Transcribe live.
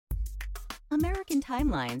American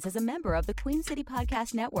Timelines is a member of the Queen City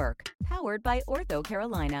Podcast Network, powered by Ortho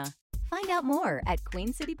Carolina. Find out more at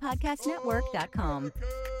queencitypodcastnetwork.com.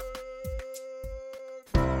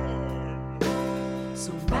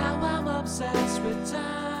 So now I'm obsessed with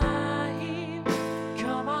time.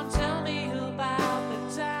 Come on, tell me about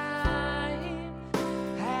the time.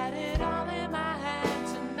 Had it all in my hand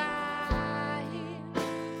tonight.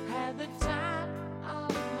 Had the time of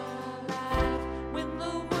my life. When the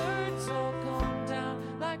words all come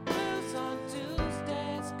down like blues on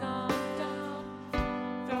Tuesdays come down.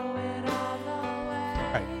 Throw it all away.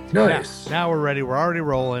 All right. Nice. Now we're ready. We're already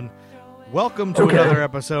rolling. Welcome to another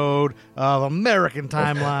episode of American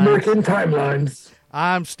Timelines. American Timelines.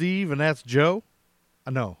 I'm Steve, and that's Joe.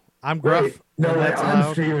 No, I'm Gruff. Wait, no, and wait, that's I'm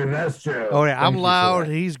Loud. Steve, and that's Joe. Oh yeah, I'm Thank you for Loud.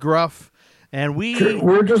 that. He's Gruff, and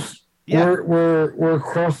We're just Yeah. we're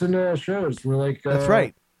crossing shows. We're like that's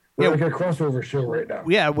right. We're Yeah. like a crossover show right now.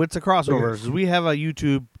 Yeah, it's a crossover. We have a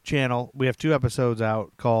YouTube channel. We have 2 episodes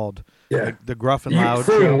out called Yeah. the Gruff and You Loud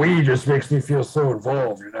saying Show. we just makes me feel so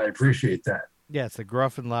involved, and I appreciate that. Yeah, it's the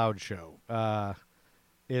Gruff and Loud Show.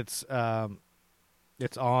 It's on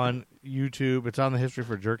YouTube. It's on the History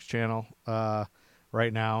for Jerks channel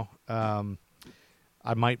right now.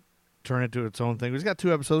 I might turn it to its own thing. We've got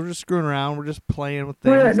 2 episodes. We're just screwing around. We're just playing with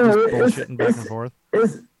things, Yeah, no, just bullshitting back and forth.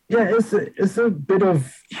 It's a bit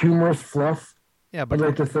of humorous fluff. Yeah, I'd but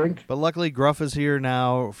like to think. but luckily Gruff is here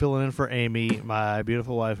now, filling in for Amy, my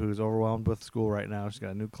beautiful wife, who's overwhelmed with school right now. She's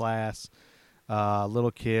got a new class,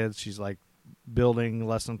 little kids. She's like building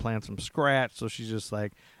lesson plans from scratch, so she's just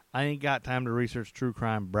like, I ain't got time to research true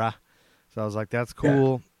crime, bruh. So I was like, that's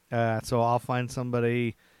cool. So I'll find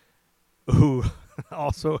somebody who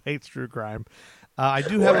also hates true crime. I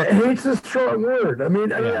do have hate's a strong word. I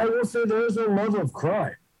mean, I will say there's a love of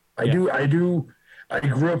crime. I do. I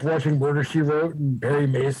grew up watching Murder, She Wrote and Perry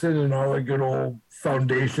Mason and all the good old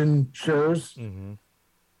Foundation shows. Mm-hmm.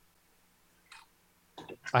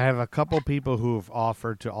 I have a couple people who have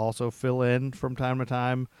offered to also fill in from time to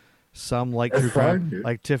time. Some like That's true fine, crime, dude.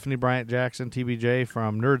 like Tiffany Bryant Jackson, TBJ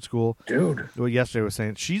from Nerd School. Dude. Well, yesterday was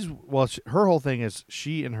saying her whole thing is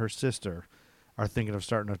she and her sister are thinking of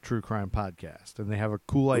starting a true crime podcast, and they have a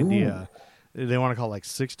cool idea. They want to call it like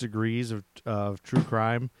 6 Degrees of True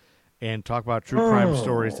Crime, and talk about true crime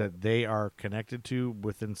stories that they are connected to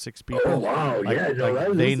within 6 people. Oh, wow. Like, Yeah, no, like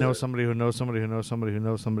that they is know somebody who knows somebody who knows somebody who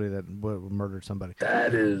knows somebody that murdered somebody.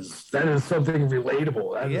 That is something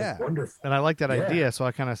relatable. That is wonderful. And I like that Yeah. idea, so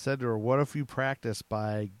I kind of said to her, what if you practice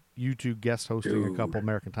by you 2 guest hosting a Dude. couple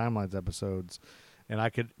American Timelines episodes, and I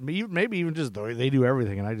could maybe even just they do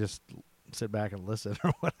everything, and I just sit back and listen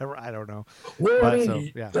or whatever. I don't know. Well, But, I mean, so,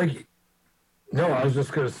 yeah. no, I was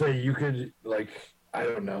just going to say you could, I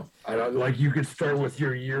don't know. You could start with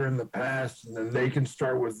your year in the past, and then they can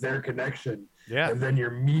start with their connection. Yeah. And then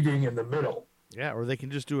you're meeting in the middle. Yeah, or they can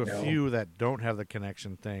just do a few that don't have the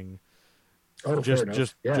connection thing. Oh, just fair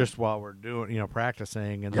enough. just while we're doing,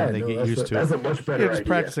 practicing, and then they get used to that's it. a much better just idea.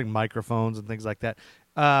 practicing microphones and things like that.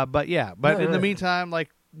 But in the meantime,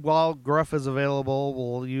 while Gruff is available,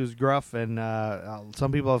 we'll use Gruff, and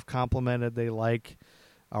some people have complimented they like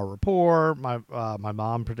our rapport. My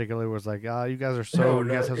mom particularly was like, you guys are you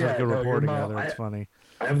guys have such good rapport together. It's funny.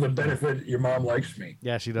 I have the benefit your mom likes me.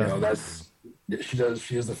 Yeah, she does. She does.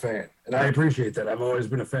 She is a fan, and I appreciate that. I've always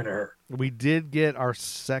been a fan of her. We did get our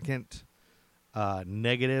second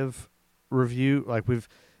negative review. Like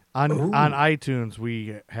on iTunes,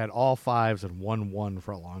 we had all 5s and 1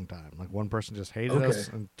 for a long time. Like one person just hated us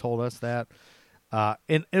and told us that.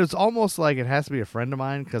 And it was almost like it has to be a friend of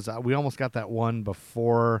mine, because we almost got that one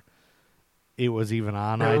before it was even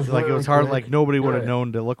on. Like it was hard. Like nobody would have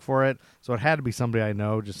known to look for it. So it had to be somebody I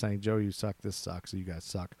know just saying, Joe, you suck. This sucks. You guys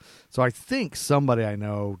suck. So I think somebody I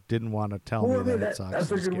know didn't want to tell me that it sucks.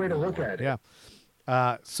 That's a good way to look at it.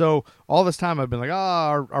 Yeah. So all this time I've been like,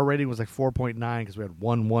 our rating was like 4.9 because we had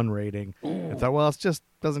 1 rating. I thought, well, it just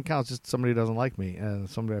doesn't count. It's just somebody who doesn't like me and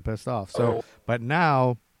somebody I pissed off. So, but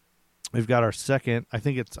now we've got our second. I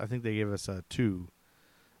think they gave us a 2.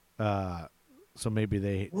 So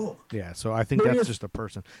maybe So I think that's just a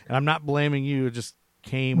person, and I'm not blaming you. It just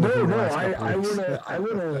came. No, within the last couple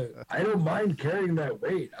I don't mind carrying that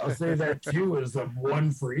weight. I'll say that 2 is a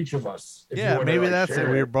 1 for each of us. Yeah, maybe that's it.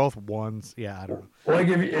 We were both 1s. Yeah, I don't know. Like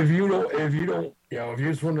if you don't, if you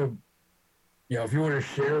just want to, if you want to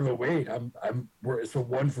share the weight, it's a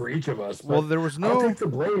 1 for each of us. Well, there was I'll take the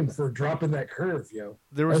blame for dropping that curve.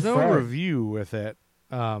 There was That's no fine. review with it.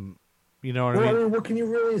 You know what Well, I mean? what can you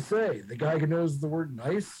really say? The guy who knows the word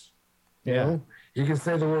nice, you know, he can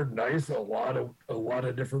say the word nice a lot of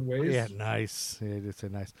different ways. Yeah, nice. Yeah, he did say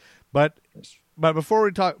nice. But before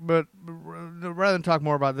we talk, rather than talk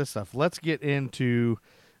more about this stuff, let's get into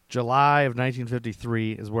July of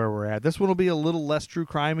 1953 is where we're at. This one will be a little less true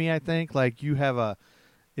crimey, I think. Like you have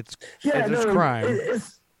there's crime.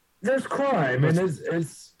 There's crime, and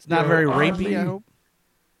it's not very oddly, rapey, I hope.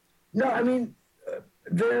 No, I mean,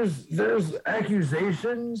 there's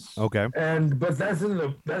accusations. Okay. But that's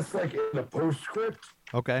like in the postscript.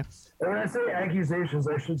 Okay. And when I say accusations,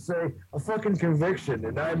 I should say a fucking conviction.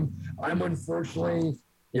 And I'm unfortunately,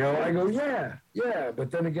 I go, yeah.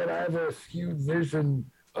 But then again, I have a skewed vision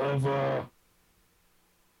of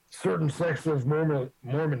certain sects of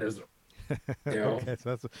Mormonism. Okay, so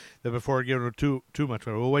that's before we get into too much.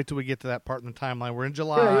 We'll wait till we get to that part in the timeline. We're in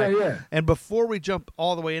July. Yeah. And before we jump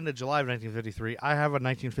all the way into July of 1953, I have a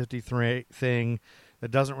 1953 thing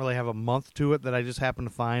that doesn't really have a month to it that I just happened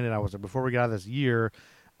to find. And I was like, before we got out of this year,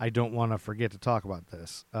 I don't want to forget to talk about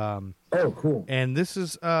this. Oh, cool. And this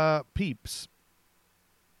is Peeps.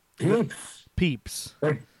 Peeps.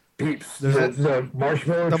 Like Peeps. The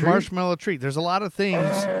marshmallow treat? The marshmallow treat. There's a lot of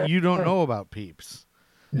things you don't know about Peeps.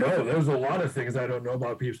 No, there's a lot of things I don't know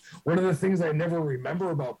about Peeps. One of the things I never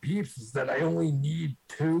remember about Peeps is that I only need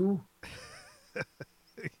 2.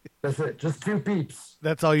 That's it. Just 2 Peeps.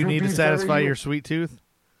 That's all you need to satisfy your sweet tooth?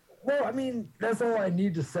 Well, I mean, that's all I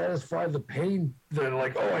need to satisfy the pain. That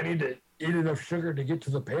like, I need to eat enough sugar to get to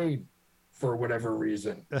the pain for whatever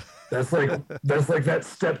reason. That's like that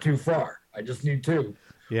step too far. I just need 2.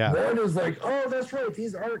 Yeah. One is like, that's right.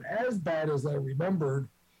 These aren't as bad as I remembered.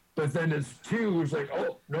 But then it's 2. It's like,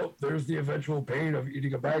 nope. There's the eventual pain of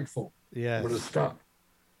eating a bag full. Yeah. I'm gonna stop.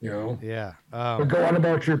 Yeah. But go on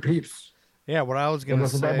about your Peeps. Yeah. What I was gonna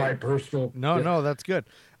say. About my personal. No, that's good.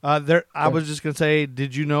 I was just gonna say,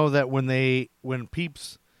 did you know that when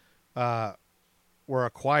Peeps, were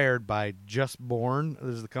acquired by Just Born,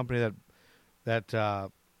 this is the company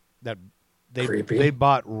that they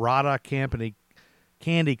bought Rada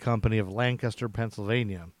Candy Company of Lancaster,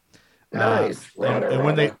 Pennsylvania. Nice.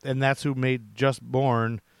 And that's who made Just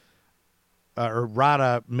Born, or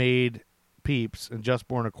Rada made Peeps, and Just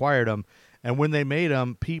Born acquired them. And when they made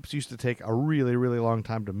them, Peeps used to take a really, really long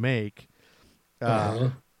time to make.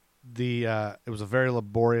 It was a very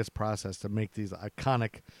laborious process to make these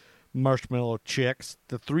iconic marshmallow chicks.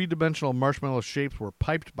 The 3-dimensional marshmallow shapes were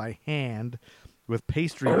piped by hand with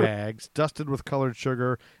pastry bags, dusted with colored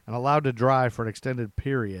sugar, and allowed to dry for an extended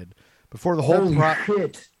period. Before the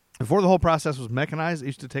whole process was mechanized, it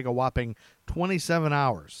used to take a whopping 27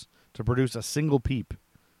 hours to produce a single Peep.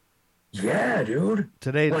 Yeah, dude.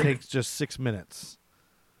 Today it takes just 6 minutes.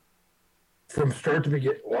 From start to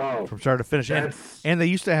begin. Wow. From start to finish. And they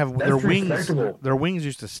used to have their wings. Their wings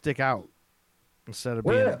used to stick out instead of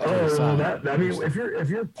being.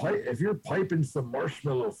 If you're piping some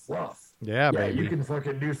marshmallow fluff, baby, you can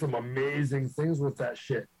fucking do some amazing things with that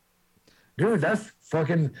shit. Dude, that's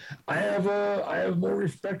fucking. I have more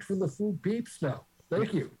respect for the food Peeps now.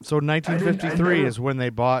 Thank you. So 1953 is when they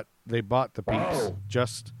bought the Peeps. Wow.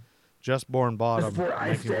 Just Born bought them.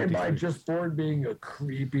 I stand by Just Born being a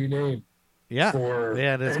creepy name. Yeah. For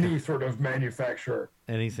it is any sort of manufacturer.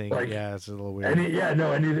 Anything. It's a little weird.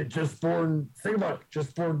 Any Just Born. Think about it,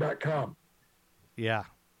 justborn.com. Yeah.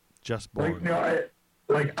 Just Born. Out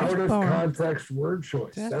of context word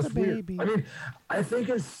choice. That's weird. Baby. I mean, I think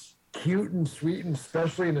it's cute and sweet, and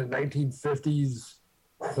especially in the 1950s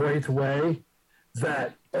quaint way,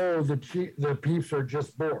 that the Peeps are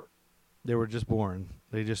just born. They were just born.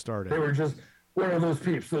 They just started. They were just one of those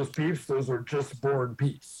Peeps. Those are just born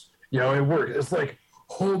Peeps. It works. It's like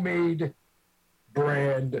homemade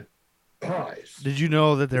brand pies. Did you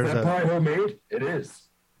know that there's a pie homemade? It is.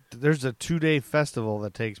 There's a 2-day festival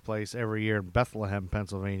that takes place every year in Bethlehem,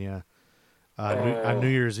 Pennsylvania, on New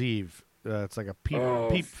Year's Eve. It's like a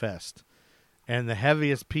peep fest, and the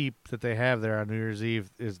heaviest peep that they have there on New Year's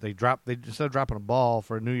Eve is they instead of dropping a ball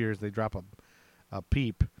for New Year's, they drop a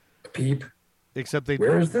peep. A peep. Except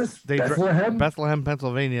where is this? Bethlehem? Bethlehem,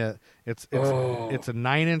 Pennsylvania. It's a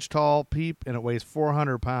 9-inch tall peep, and it weighs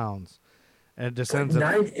 400 pounds, and it descends at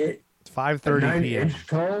 5:30 p.m. 9-inch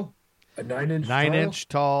tall. A 9-inch. 9-inch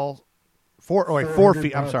tall. 4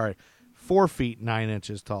 feet. I'm sorry, 4 feet 9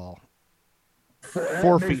 inches tall.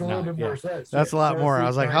 4 feet 9. Yeah. That's a lot more. I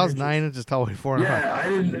was like, how's 9 inches tall? 400 pounds? Yeah, I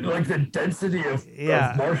didn't like the density of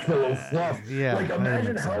marshmallow fluff. Yeah, like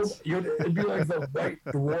imagine how it'd be like the white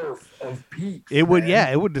dwarf of Peeps. It would,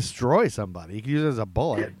 it would destroy somebody. You could use it as a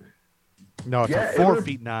bullet. Yeah. No, it's a 4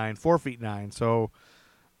 feet 9. 4 feet 9. So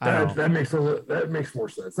that makes more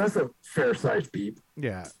sense. That's a fair sized Peep.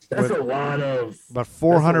 Yeah, that's a lot of. But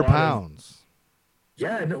 400 pounds.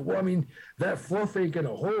 Yeah, no, well, I mean, that fluff ain't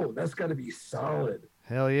gonna hold. That's got to be solid.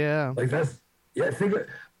 Hell yeah. Like that's think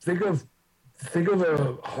of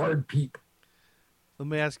a hard peep. Let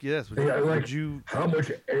me ask you this: Like how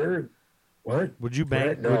much air? What would you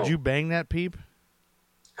bang? No. Would you bang that peep?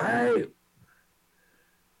 That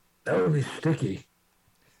would be sticky.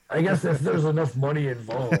 I guess if there's enough money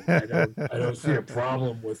involved, I don't see a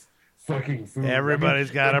problem with fucking food.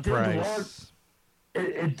 Everybody's got a price.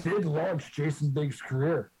 It did launch Jason Biggs'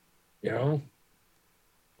 career, you know.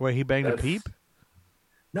 Wait, he banged a peep?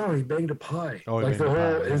 No, he banged a pie. Oh, like the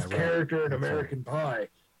whole his character in American Pie.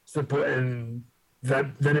 So, and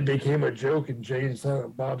then it became a joke in Jay and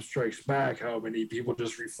Silent Bob Strikes Back. How many people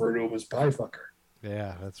just refer to him as pie fucker?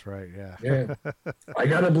 Yeah, that's right. Yeah. Yeah. I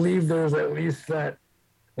gotta believe there's at least that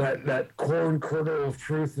corn kernel of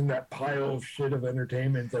truth in that pile of shit of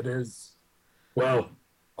entertainment that is, well,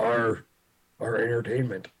 our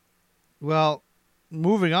entertainment. Well,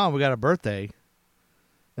 moving on, we got a birthday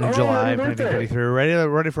in July of 1953.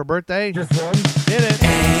 Ready for a birthday? Just one? Hit it.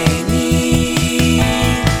 Amy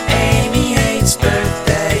hates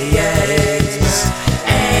birthdays.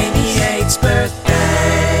 Amy hates birthdays.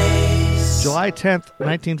 July 10th,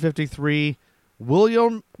 1953,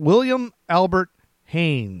 William Albert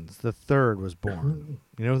Haynes III was born.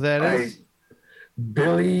 You know who that is?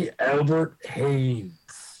 Billy Albert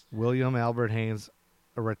Haynes. William Albert Haynes,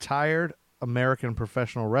 a retired American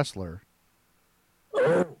professional wrestler.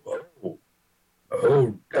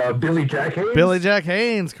 Billy Jack Haynes? Billy Jack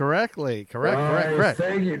Haynes, correct.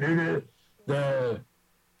 Thank you, dude. The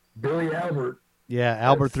Billy Albert. Yeah,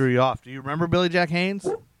 Albert threw you off. Do you remember Billy Jack Haynes?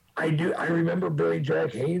 Well, I do. I remember Billy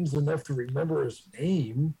Jack Haynes enough to remember his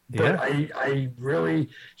name, but I really,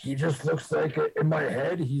 he just looks like, in my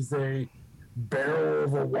head, he's a barrel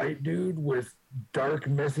of a white dude with dark,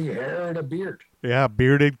 messy hair and a beard. Yeah,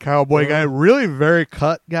 bearded cowboy guy. Really very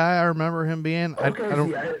cut guy, I remember him being.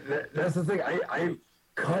 Okay, that's the thing. I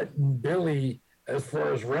cut Billy as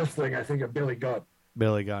far as wrestling, I think of Billy Gunn.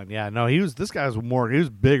 Billy Gunn, yeah. No, this guy was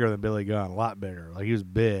bigger than Billy Gunn, a lot bigger. Like, he was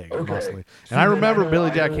big, muscly. And I remember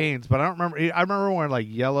Billy Jack Haynes, but I remember wearing, like,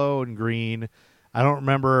 yellow and green. I don't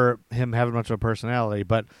remember him having much of a personality,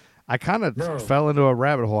 but I kind of fell into a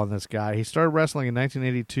rabbit hole on this guy. He started wrestling in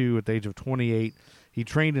 1982 at the age of 28. He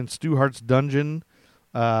trained in Stu Hart's Dungeon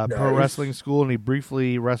Pro Wrestling School, and he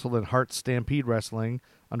briefly wrestled in Hart's Stampede Wrestling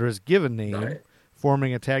under his given name,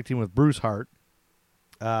 forming a tag team with Bruce Hart.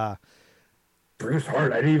 Bruce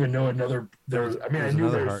Hart. I didn't even know another. I knew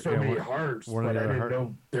there were so many Harts, but I didn't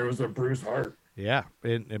know there was a Bruce Hart. Yeah,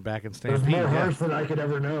 back in Stampede. There's more Harts than I could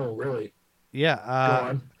ever know, really. Yeah. Go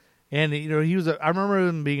on. And he was. I remember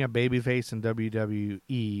him being a babyface in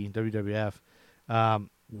WWF.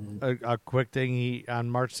 A quick thing. On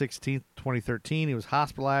March 16th, 2013, he was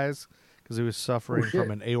hospitalized because he was suffering from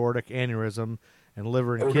an aortic aneurysm and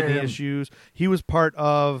liver and kidney issues. He was part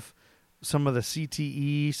of some of the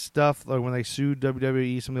CTE stuff, like when they sued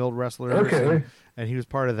WWE, some of the old wrestlers, and he was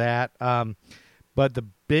part of that. But the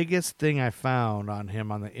biggest thing I found on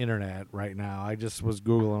him on the internet right now, I just was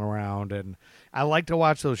Googling around, and I like to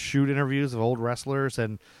watch those shoot interviews of old wrestlers.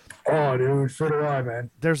 And oh, dude, so do I,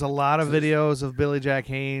 man. There's a lot of videos of Billy Jack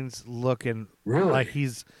Haynes looking like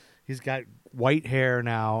he's got white hair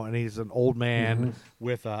now, and he's an old man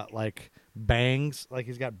with like bangs, like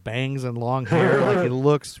he's got bangs and long hair. Like, it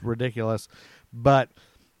looks ridiculous. But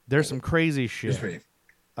there's some crazy shit.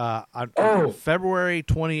 On February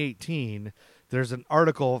 2018, there's an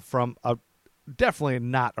article from definitely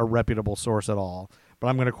not a reputable source at all, but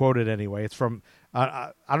I'm going to quote it anyway. It's from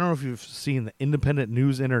I don't know if you've seen the Independent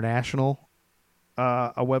News International,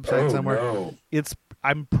 a website somewhere. No.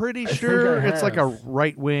 I'm pretty sure it's like a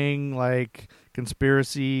right-wing, like,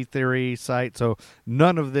 conspiracy theory site. So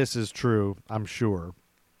none of this is true, I'm sure.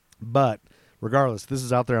 But regardless, this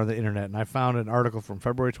is out there on the internet, and I found an article from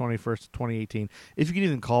February 21st, 2018. If you can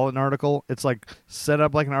even call it an article, it's like set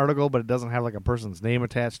up like an article, but it doesn't have like a person's name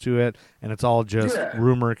attached to it, and it's all just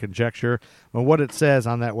rumor, conjecture. But what it says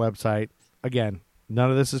on that website, again, none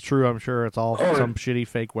of this is true, I'm sure. It's all some shitty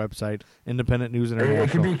fake website, Independent News International. It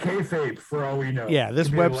could be kayfabe for all we know. Yeah, this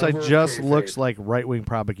website just looks like right-wing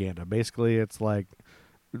propaganda. Basically, it's like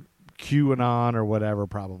QAnon or whatever,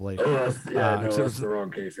 probably. That's the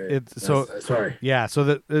wrong kayfabe. Sorry. Yeah,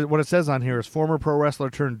 so what it says on here is former pro wrestler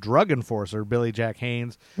turned drug enforcer Billy Jack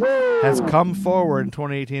Haynes has come forward in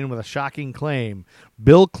 2018 with a shocking claim.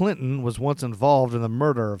 Bill Clinton was once involved in the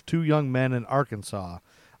murder of 2 young men in Arkansas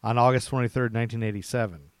on August 23rd,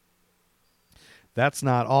 1987. That's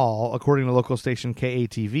not all. According to local station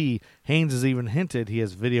KATV, Haynes has even hinted he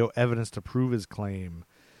has video evidence to prove his claim.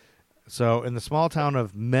 So, in the small town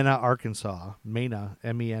of Mena, Arkansas, Mena,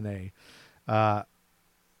 M-E-N-A,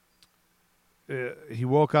 he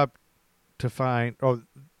woke up to find. Oh,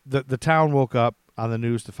 the town woke up on the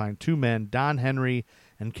news to find two men, Don Henry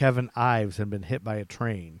and Kevin Ives, had been hit by a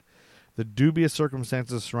train. The dubious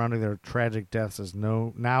circumstances surrounding their tragic deaths is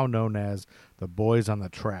now known as the Boys on the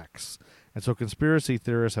Tracks. And so conspiracy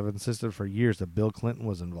theorists have insisted for years that Bill Clinton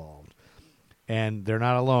was involved. And they're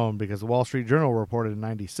not alone, because the Wall Street Journal reported in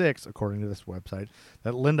 96, according to this website,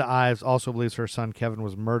 that Linda Ives also believes her son Kevin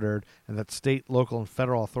was murdered and that state, local, and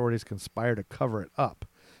federal authorities conspired to cover it up.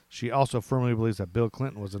 She also firmly believes that Bill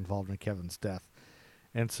Clinton was involved in Kevin's death.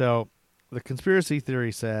 And so the conspiracy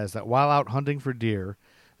theory says that while out hunting for deer,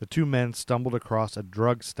 the two men stumbled across a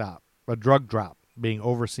drug drop being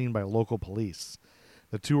overseen by local police.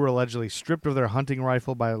 The two were allegedly stripped of their hunting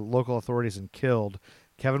rifle by local authorities and killed,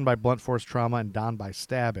 Kevin by blunt force trauma and Don by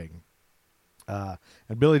stabbing. And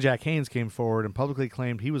Billy Jack Haynes came forward and publicly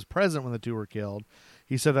claimed he was present when the two were killed.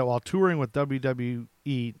 He said that while touring with WWF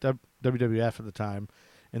at the time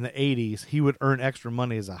in the 80s, he would earn extra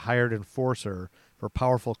money as a hired enforcer for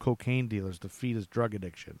powerful cocaine dealers to feed his drug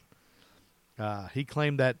addiction. He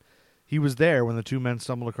claimed that he was there when the two men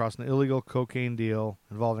stumbled across an illegal cocaine deal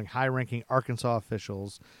involving high-ranking Arkansas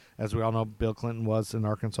officials. As we all know, Bill Clinton was an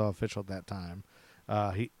Arkansas official at that time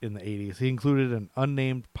in the 80s. He included an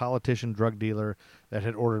unnamed politician drug dealer that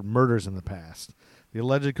had ordered murders in the past. The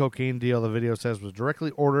alleged cocaine deal, the video says, was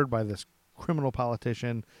directly ordered by this criminal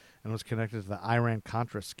politician and was connected to the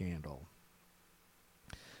Iran-Contra scandal.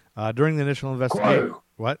 During the initial investigation...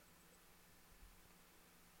 What?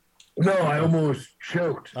 No, I almost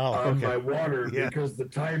choked on on my water because the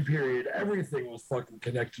time period, everything was fucking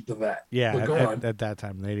connected to that. Yeah, but go on. At that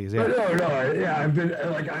time in the 80s. Yeah. I've been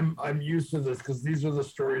I'm used to this because these are the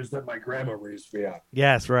stories that my grandma raised me on.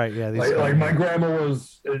 Yes, right. Yeah, like my grandma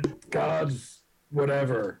was God's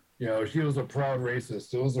whatever. You know, she was a proud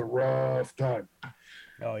racist. It was a rough time.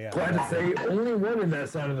 Oh yeah. Glad to say, only one in that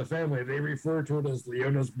side of the family. They refer to it as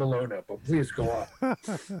Leona's Bologna. But please go on.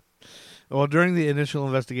 Well, during the initial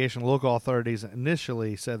investigation, local authorities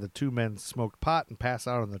initially said the two men smoked pot and passed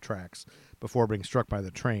out on the tracks before being struck by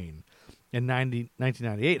the train. In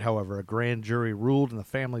 1998, however, a grand jury ruled in the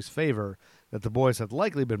family's favor that the boys had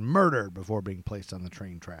likely been murdered before being placed on the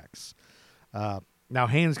train tracks. Now,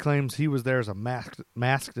 Haynes claims he was there as a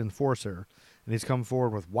masked enforcer, and he's come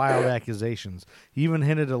forward with wild accusations. He even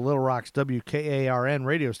hinted to Little Rock's WKARN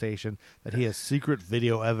radio station that he has secret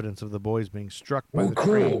video evidence of the boys being struck by the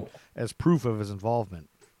train as proof of his involvement.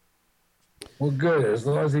 Well, good. As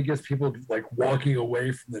long as he gets people like walking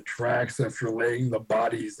away from the tracks after laying the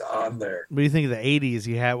bodies on there. But you think of the 80s,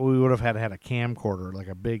 we would have had a camcorder, like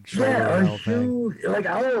a big shoulder thing. Like,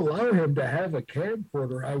 I'll allow him to have a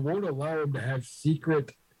camcorder. I won't allow him to have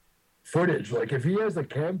secret footage. Like, if he has a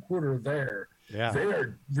camcorder there, they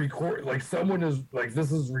are someone is like,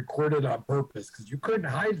 this is recorded on purpose because you couldn't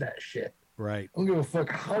hide that shit. Right. I don't give a fuck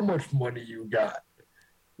how much money you got.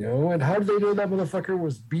 You know, and how did they know that motherfucker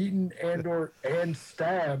was beaten and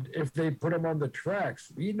stabbed if they put him on the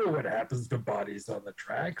tracks? We know what happens to bodies on the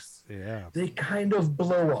tracks. Yeah. They kind of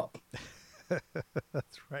blow up.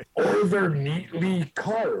 That's right. Or they're neatly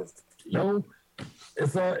carved. You know,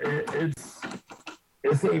 it's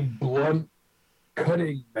a blunt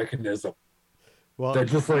cutting mechanism that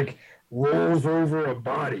just like rolls over a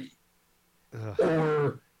body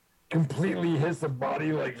or completely hits a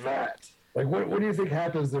body like that. Like, what do you think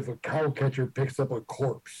happens if a cow catcher picks up a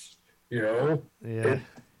corpse? You know? Yeah. It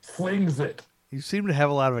flings it. You seem to have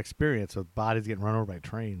a lot of experience with bodies getting run over by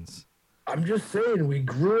trains. I'm just saying, we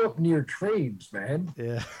grew up near trains, man.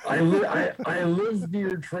 Yeah. I live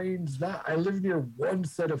near trains now. I live near one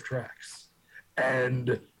set of tracks.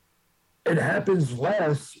 And it happens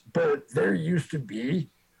less, but there used to be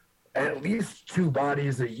at least 2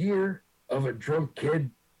 bodies a year of a drunk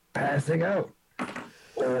kid passing out.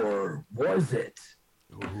 Or was it?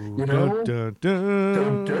 You know? Dun,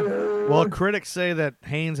 dun, dun. Well, critics say that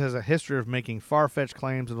Haynes has a history of making far-fetched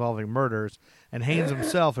claims involving murders, and Haynes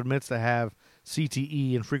himself admits to have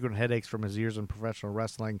CTE and frequent headaches from his years in professional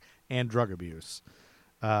wrestling and drug abuse.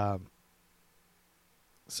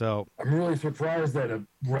 So I'm really surprised that a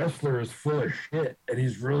wrestler is full of shit, and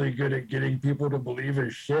he's really good at getting people to believe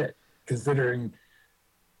his shit, considering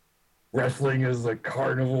wrestling is a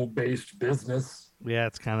carnival-based business. Yeah,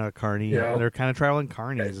 it's kind of a carny. Yeah. They're kind of traveling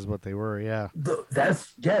carnies is what they were, yeah.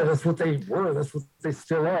 That's what they were. That's what they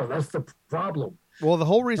still are. That's the problem. Well, the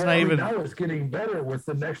whole reason now it's getting better with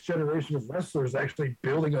the next generation of wrestlers actually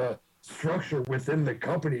building a structure within the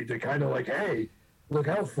company to kind of like, hey, look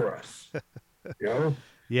out for us. You know?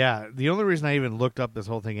 Yeah, the only reason I even looked up this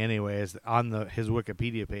whole thing anyway is on his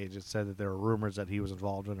Wikipedia page, it said that there were rumors that he was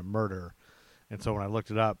involved in a murder. And so when I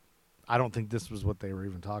looked it up, I don't think this was what they were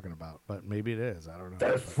even talking about, but maybe it is. I don't know.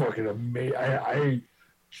 That's fucking amazing.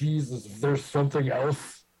 Jesus, if there's something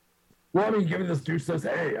else. Well, I mean, given this dude says,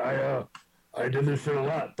 hey, I did this shit a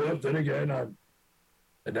lot, but then again, I'm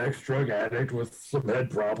an ex-drug addict with some head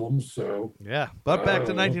problems, so. Yeah, but back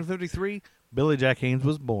to 1953, Billy Jack Haynes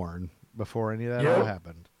was born before any of that all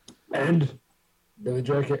happened. And Billy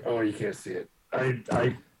Jack, oh, you can't see it.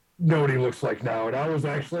 I know what he looks like now, and I was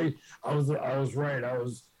right.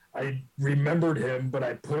 I remembered him, but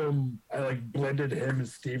I blended him and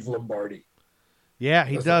Steve Lombardi. Yeah,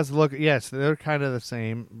 he does look. Yes, they're kind of the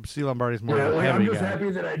same. Steve Lombardi's more of a heavy I'm just guy.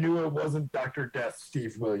 happy that I knew it wasn't Dr. Death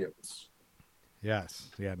Steve Williams.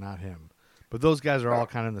 Yes, yeah, not him. But those guys are all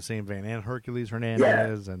kind of in the same vein. And Hercules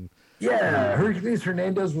Hernandez Hercules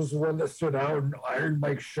Hernandez was the one that stood out, and Iron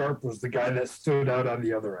Mike Sharp was the guy that stood out on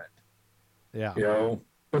the other end. Yeah,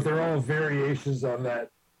 but they're all variations on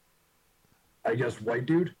that. I guess white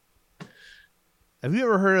dude. Have you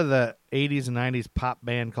ever heard of the 80s and 90s pop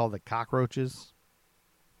band called the Cockroaches?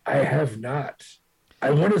 I have not. I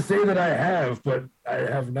want to say that I have, but I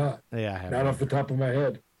have not. Yeah, I haven't. Not off the top of my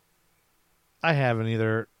head. I haven't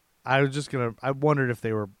either. I wondered if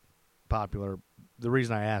they were popular. The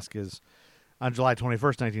reason I ask is on July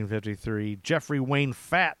 21st, 1953, Jeffrey Wayne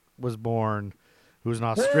Fatt was born, who was an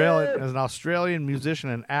Australian musician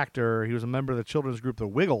and actor. He was a member of the children's group The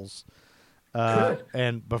Wiggles.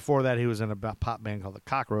 And before that, he was in a pop band called the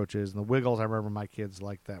Cockroaches. And the Wiggles, I remember my kids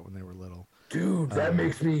liked that when they were little. Dude, that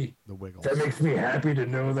makes me the Wiggles. That makes me happy to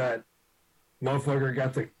know that motherfucker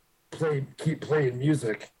got to keep playing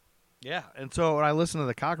music. Yeah, and so when I listened to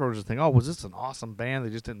the Cockroaches, think, oh, was this an awesome band? They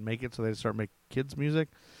just didn't make it, so they start making kids music.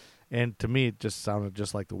 And to me, it just sounded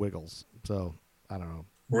just like the Wiggles. So I don't know.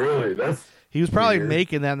 Really, he was probably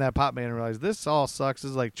making that in that pop band and realized this all sucks.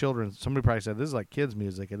 This is like children's. Somebody probably said this is like kids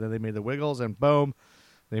music, and then they made the Wiggles, and boom,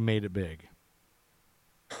 they made it big.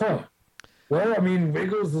 Huh. Well, I mean,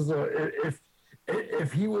 Wiggles is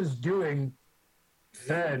if he was doing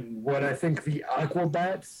then what I think the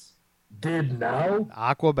Aquabats did now.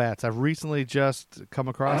 Aquabats. I've recently just come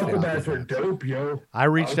across Aquabats. Are dope, yo. I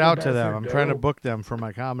reached out to them. I'm trying to book them for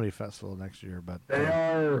my comedy festival next year, but they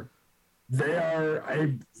are.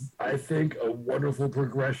 I think a wonderful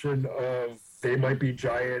progression of They Might Be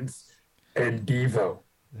Giants and Devo.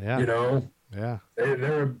 Yeah. Yeah. They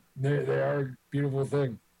are a beautiful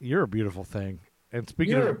thing. You're a beautiful thing. And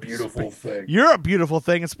speaking You're a beautiful thing. You're a beautiful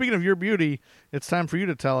thing. And speaking of your beauty, it's time for you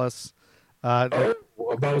to tell us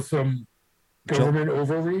about some government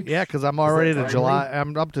overreach. Yeah, because I'm already to July.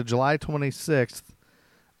 I'm up to July 26th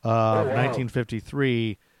of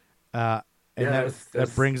 1953, and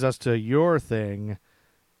that brings us to your thing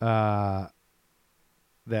that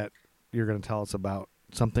you're going to tell us about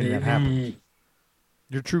something that happened.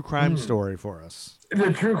 Your true crime story for us.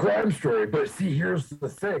 The true crime story, but see, here's the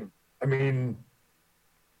thing. I mean,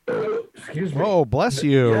 excuse me. Oh, bless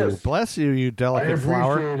you. Yes. Bless you, you delicate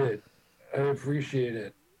flower. I appreciate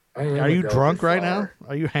it. Are you drunk right now?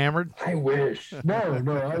 Are you hammered? I wish. No,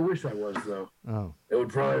 I wish I was, though. Oh. It would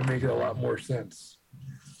probably make it a lot more sense.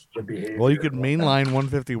 Well, you could mainline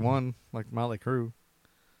 151 like Motley Crue.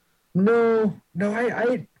 No,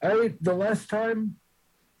 I the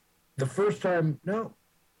first time, no.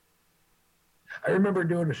 I remember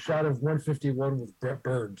doing a shot of 151 with Brett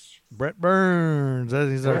Burns. Brett Burns.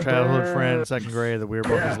 He's our childhood friend, second grade, that we were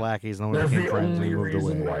both his lackeys, and then we became friends and he moved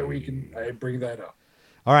away. That's the only reason why I bring that up.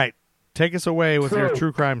 All right. Take us away with your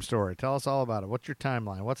true crime story. Tell us all about it. What's your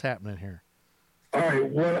timeline? What's happening here? All right.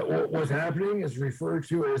 What's happening is referred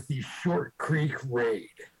to as the Short Creek Raid.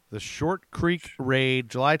 The Short Creek Raid,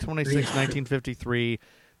 July 26, 1953.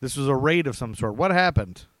 This was a raid of some sort. What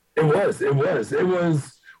happened? It was,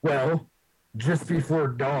 well, just before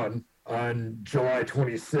dawn on July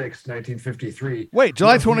 26, 1953. Wait,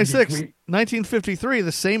 July 26, 1953,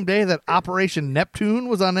 the same day that Operation Neptune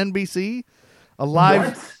was on NBC?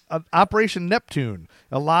 Operation Neptune,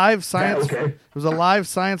 it was a live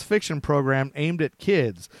science fiction program aimed at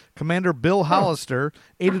kids. Commander Bill Hollister,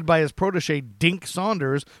 aided by his protege Dink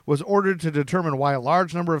Saunders, was ordered to determine why a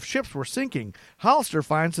large number of ships were sinking. Hollister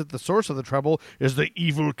finds that the source of the trouble is the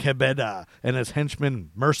evil Kebeda and his henchman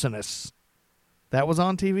Mercenus. That was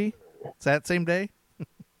on TV? It's that same day?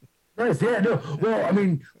 Nice, yeah, no. Well, I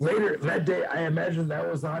mean, later that day, I imagine that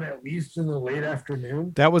was on at least in the late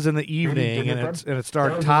afternoon. That was in the evening, and it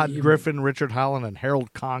starred Todd Griffin, Richard Holland, and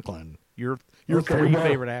Harold Conklin. Your three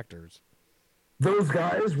favorite actors. Those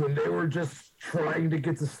guys, when they were just trying to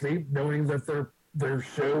get to sleep, knowing that their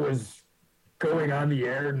show was going on the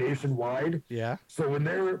air nationwide. Yeah. So when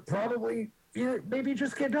they were probably maybe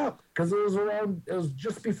just getting up because it was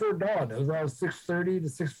just before dawn. It was around 6:30 to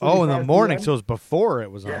 6:45. Oh, in the morning, PM. so it was before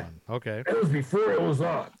it was Yeah. on. Okay. It was before it was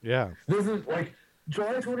on. Yeah. This is like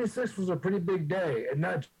July 26th was a pretty big day, and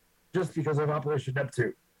not just because of Operation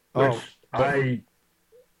Neptune, which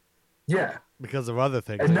because of other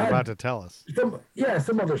things And that you're not- about to tell us.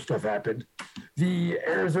 some other stuff happened. The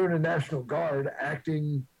Arizona National Guard,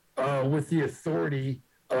 acting with the authority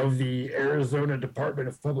of the Arizona Department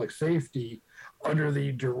of Public Safety, under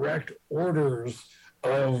the direct orders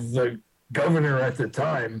of the governor at the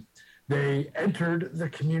time, they entered the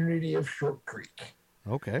community of Short Creek.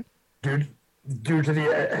 Okay. Due to the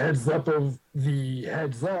heads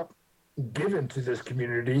up given to this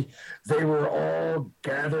community, they were all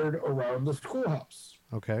gathered around the schoolhouse.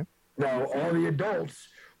 Okay. Now, all the adults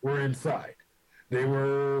were inside. They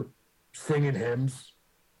were singing hymns,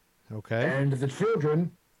 Okay. and the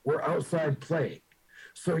children were outside playing.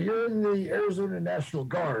 So you're in the Arizona National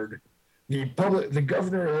Guard. The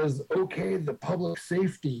governor has okayed the public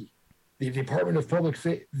safety, the Department of Public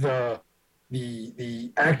Safety,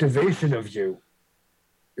 the activation of you.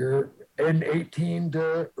 You're an 18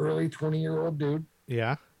 to early 20-year-old dude.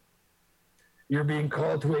 Yeah. You're being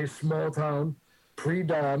called to a small town,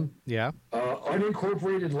 pre-dawn, Yeah.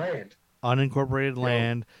 unincorporated land. Unincorporated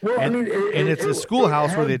land. Well, and, I mean, and it's a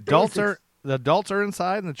schoolhouse where the had adults basics. are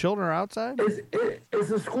inside and the children are outside.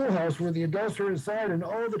 It's a schoolhouse where the adults are inside and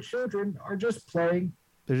all the children are just playing.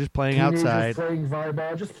 They're just playing Teenagers outside, playing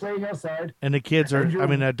volleyball, just playing outside. and the kids are. And I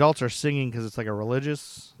mean, the adults are singing because it's like a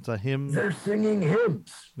religious. It's a hymn. They're singing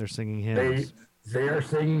hymns. They're singing hymns. They are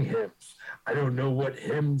singing hymns. I don't know what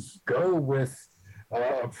hymns go with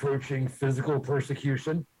approaching physical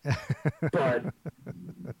persecution, but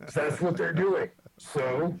that's what they're doing.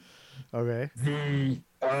 So Okay. the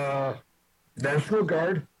National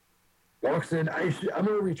Guard walks in. I'm going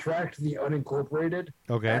to retract the unincorporated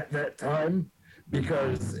Okay. at that time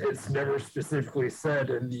because it's never specifically said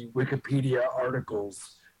in the Wikipedia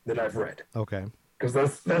articles that I've read. Okay. Because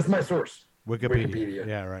that's my source. Wikipedia.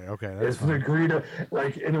 Yeah. Right. Okay. That's It's an agreed,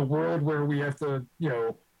 like in a world where we have to,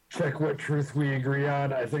 check what truth we agree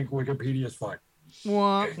on. I think Wikipedia is fine.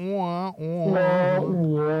 Wah, wah, Wah, wah.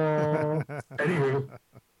 wah. Anywho,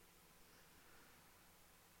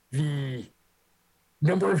 the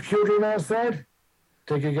number of children outside,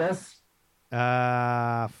 take a guess.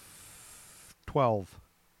 12.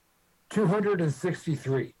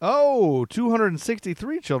 263. Oh,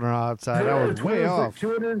 263 children outside. That was way off.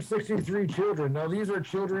 263 children. Now, these are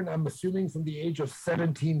children, I'm assuming, from the age of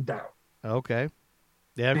 17 down. Okay.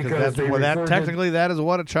 Yeah, Because because they that referred to- technically that is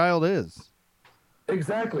what a child is.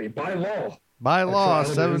 Exactly, by law. By law, child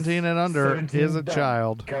is 17 and under 17 is a down.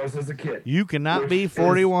 child. Counts as a kid. You cannot Which be is-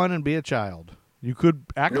 41 and be a child. You could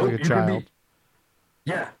act Nope, like a you could child.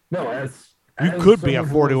 You as could be a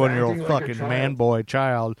someone who was 41-year-old acting like a fucking child. man boy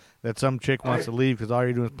child that some chick wants to leave because all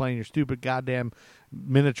you're doing is playing your stupid goddamn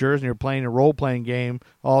miniatures and you're playing a role-playing game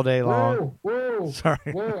all day long. Whoa! Sorry.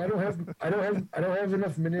 Whoa! I don't have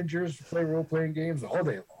enough miniatures to play role-playing games all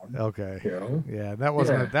day long. Okay. You know? Yeah, that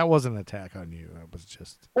wasn't an attack on you. That was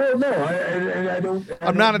just. Well, no, I don't.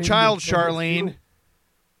 I'm not a mean child, to make it Charlene. feel-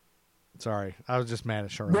 Sorry, I was just mad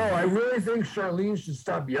at Charlene. No, I really think Charlene should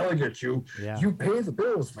stop yelling at you. Yeah. You pay the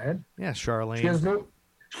bills, man. Yeah, Charlene. She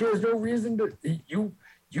has no reason to.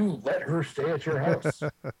 You let her stay at your house.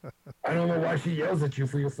 I don't know why she yells at you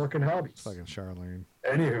for your fucking hobbies. Fucking Charlene.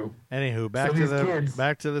 Anywho, back so to these kids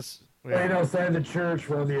this. playing outside the church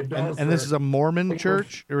while the adults. And this is a Mormon Like,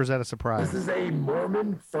 church, or is that a surprise? This is a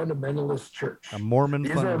Mormon fundamentalist church. A Mormon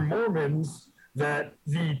These are Mormons that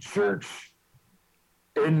the church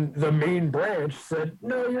in the main branch said,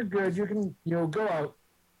 no, you're good. You can, go out.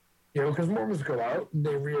 Because Mormons go out and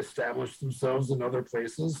they reestablish themselves in other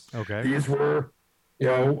places. Okay. These were,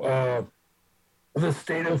 the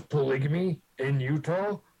state of polygamy in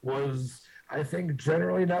Utah was, I think,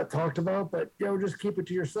 generally not talked about, but, just keep it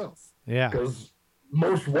to yourself. Yeah. Because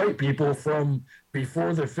most white people from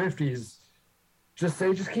before the 50s just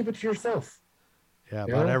keep it to yourself. Yeah,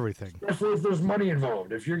 about everything. Especially if there's money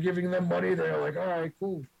involved. If you're giving them money, they're like, all right,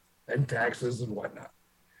 cool. And taxes and whatnot.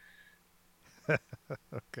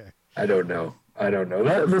 Okay. I don't know.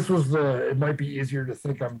 It might be easier to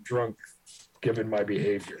think I'm drunk given my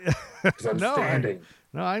behavior. Because I'm standing.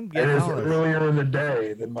 I'm And getting it's all this. earlier in the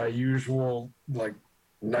day than my usual,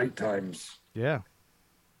 night times. Yeah.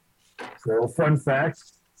 So, fun fact,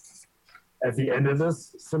 at the end of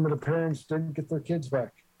this, some of the parents didn't get their kids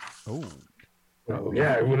back. Oh. So,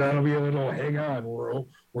 yeah, well, that'll be a little, hang on,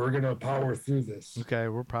 we're going to power through this. Okay,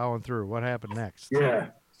 we're powering through. What happened next? Yeah.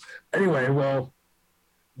 Anyway, well,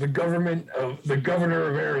 the governor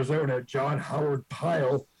of Arizona, John Howard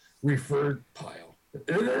Pyle,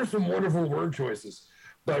 there's some wonderful word choices,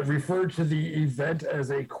 but referred to the event as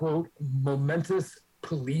a, quote, momentous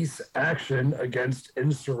police action against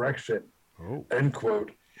insurrection, end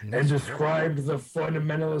quote, and described the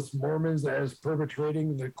fundamentalist Mormons as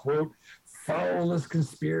perpetrating the, quote, foulest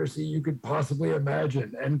conspiracy you could possibly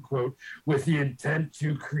imagine, end quote, with the intent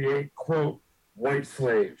to create, quote, white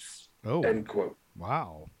slaves, end quote.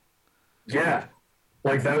 Wow. Yeah.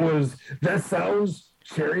 Like that sounds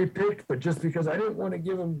cherry picked, but just because I didn't want to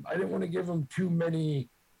give him too many.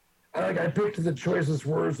 I picked the choicest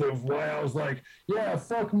words of why I was like, yeah,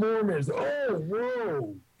 fuck Mormons. Oh,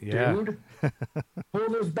 whoa, dude. Pull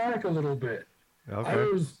this back a little bit.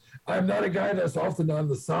 Okay. I'm not a guy that's often on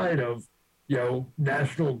the side of,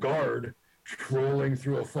 National Guard trolling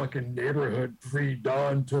through a fucking neighborhood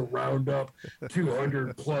pre-dawn to round up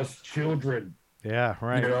 200 plus children. Yeah,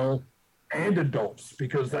 right. And adults,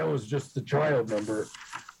 because that was just the child number.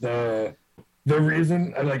 The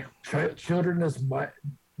reason I like children as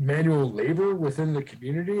manual labor within the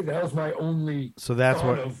community, that was my only. So that's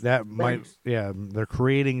what that might. Yeah, they're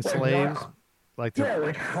creating slaves. Like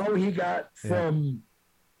how he got from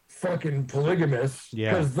fucking polygamous.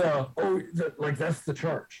 Yeah, because that's the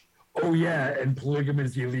charge. Oh yeah, and polygamy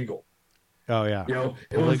is illegal. Oh yeah,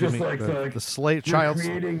 it was just like the slave child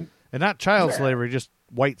creating, and not child slavery, just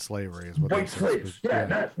white slavery is what white slaves.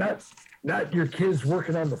 Not your kids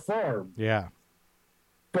working on the farm. Yeah,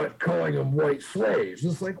 but calling them white slaves.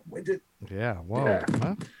 It's like, yeah, whoa. Yeah.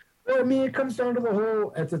 Huh? Well, I mean, it comes down to the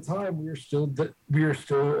whole. At the time, we are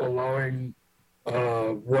still allowing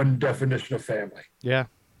one definition of family. Yeah.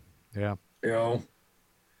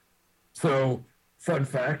 So, fun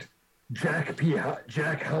fact: Jack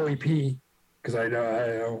Howie P. Because I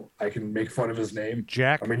know I can make fun of his name.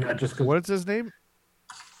 Jack. I mean, not just what's his name?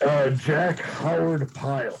 Jack Howard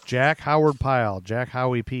Pyle. Jack Howard Pyle. Jack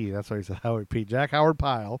Howie P. That's what he said. Howie P. Jack Howard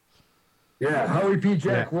Pyle. Yeah, Howie P.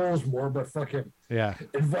 Jack Rosemore, but fuck him. Yeah.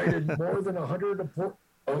 Invited more than 100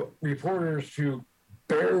 reporters to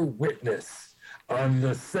bear witness on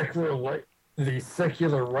the secular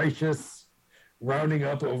righteous rounding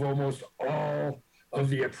up of almost all of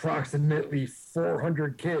the approximately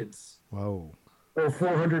 400 kids. Whoa. Or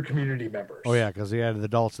 400 community members. Oh, yeah, because he added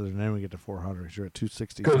adults, and then we get to 400. You're at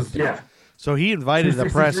 260. Yeah. So he invited the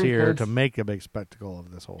press here to make a big spectacle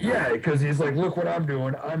of this whole thing. Yeah, because he's like, look what I'm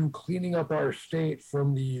doing. I'm cleaning up our state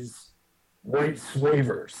from these white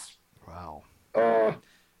slavers. Wow. And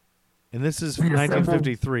this is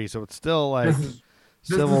 1953, so it's still like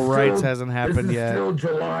civil rights hasn't happened yet. Still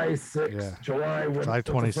July 6th. Yeah. July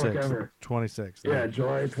 26th. 26th. Yeah,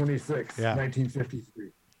 July 26th, 1953.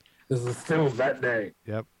 This is still that day.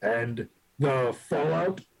 Yep. And the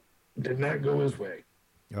fallout did not go his way.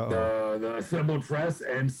 The assembled press,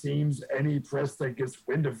 and seems any press that gets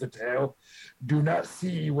wind of the tale, do not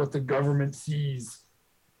see what the government sees.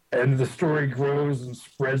 And the story grows and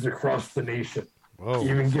spreads across the nation. Whoa.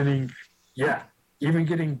 Even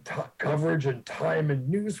getting coverage in Time and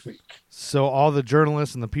Newsweek. So all the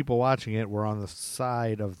journalists and the people watching it were on the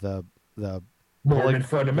side of the Mormon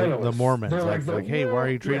fundamentalists. The Mormons. They're like, hey, why are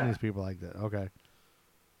you treating these people like that? Okay.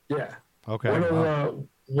 Yeah. Okay.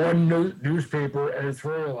 One newspaper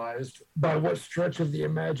editorialized, by what stretch of the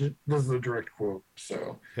this is a direct quote.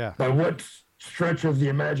 So, by what stretch of the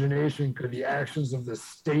imagination could the actions of the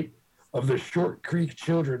state of the Short Creek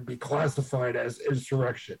children be classified as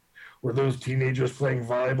insurrection? Were those teenagers playing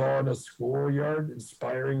volleyball in a schoolyard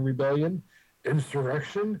inspiring rebellion?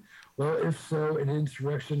 Insurrection? Well, if so, an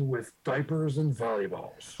insurrection with diapers and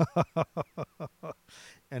volleyballs.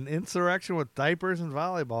 An insurrection with diapers and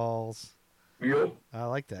volleyballs. Yep. I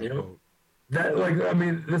like that quote.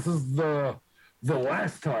 This is the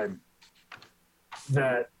last time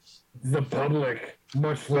that the public,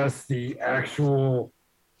 much less the actual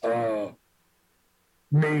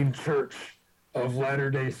main church of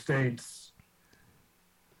Latter-day Saints,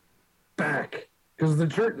 back. Because the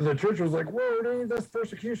church was like, whoa, dude, that's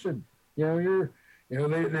persecution. They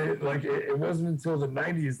like it wasn't until the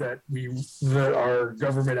 90s that our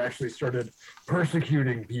government actually started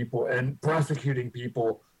persecuting people and prosecuting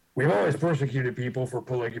people. We've always persecuted people for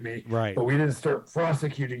polygamy, right? But we didn't start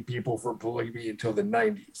prosecuting people for polygamy until the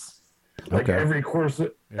 90s. Like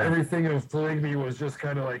everything of polygamy was just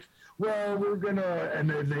kind of like, well, we're gonna, and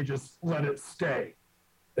then they just let it stay.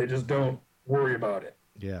 They just don't worry about it.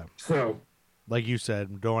 Yeah. So, like you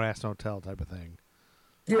said, don't ask, don't tell type of thing.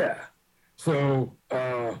 Yeah. So,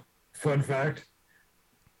 fun fact: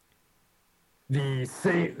 the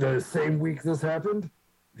same week this happened,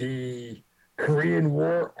 the Korean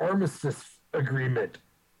War Armistice Agreement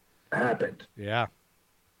happened. Yeah.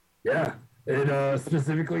 Yeah. And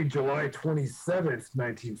specifically July 27th,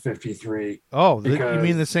 1953. Oh, you because,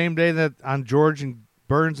 mean the same day that on George and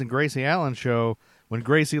Burns and Gracie Allen show, when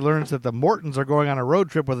Gracie learns that the Mortons are going on a road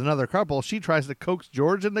trip with another couple, she tries to coax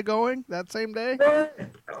George into going that same day? What?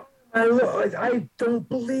 I don't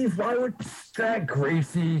believe, why would that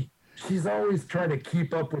Gracie? She's always trying to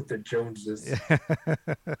keep up with the Joneses. I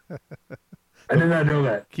did not know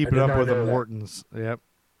that. Keeping up with the Mortons. Yep.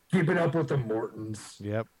 Keeping up with the Mortons.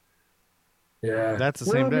 Yep. Yeah. That's the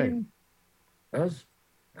same day.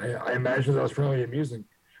 I imagine that was probably amusing.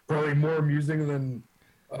 Probably more amusing than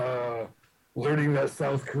learning that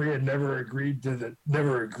South Korea never agreed to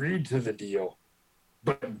the deal,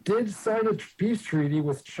 but did sign a peace treaty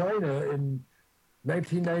with China in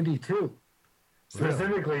 1992,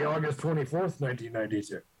 specifically August 24th,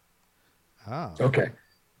 1992. Oh. Okay.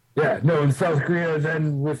 Yeah, no, and South Korea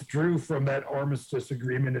then withdrew from that armistice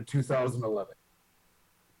agreement in 2011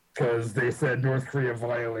 because they said North Korea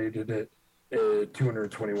violated it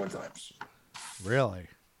 221 times. Really?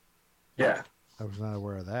 Yeah. I was not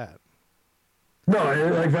aware of that. No,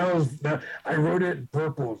 I wrote it in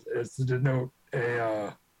purple as to denote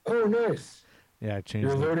a, oh, nice. Yeah, I changed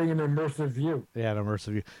You're it. learning an immersive view. Yeah, an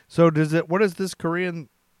immersive view. So what does this Korean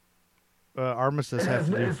armistice have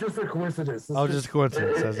to do? It's just a coincidence. Just a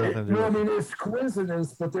coincidence. It has nothing to do No, I with it. mean, it's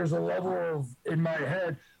coincidence, but there's a level of, in my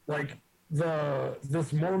head, like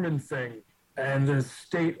this Mormon thing and this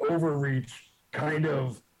state overreach kind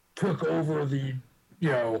of took over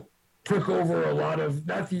a lot of,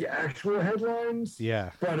 not the actual headlines,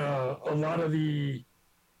 Yeah. but a lot of the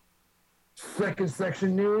second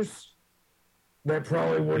section news that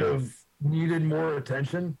probably would have needed more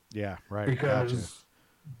attention. Yeah, right. Because Gotcha.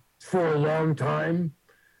 for a long time,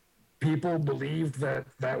 people believed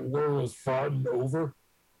that war was fought and over,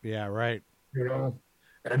 Yeah, right.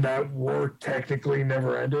 and that war technically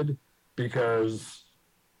never ended because,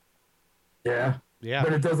 Yeah.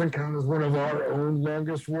 but it doesn't count as one of our own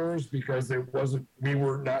longest wars because we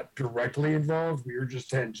were not directly involved. We were just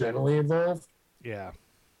tangentially involved. Yeah.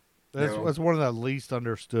 That's one of the least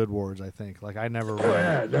understood wars, I think. Like, I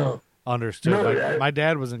never understood. No, my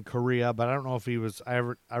dad was in Korea, but I don't know if he was. I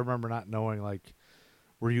remember not knowing, like,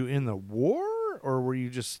 were you in the war or were you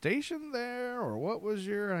just stationed there or what was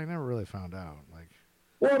I never really found out. Like,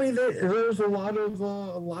 well, I mean, there's a lot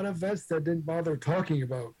of vets that didn't bother talking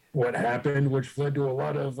about what happened, which led to a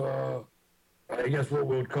lot of, I guess what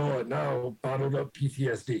we would call it now, bottled up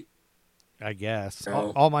PTSD. I guess.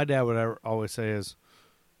 No. All my dad would always say is,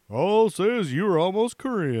 all I'll say is you were almost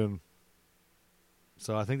Korean.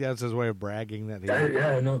 So I think that's his way of bragging that he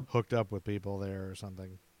hooked up with people there or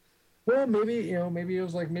something. Well, maybe it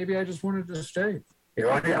was like, maybe I just wanted to stay.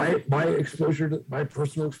 My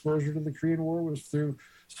personal exposure to the Korean War was through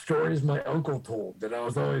stories my uncle told that I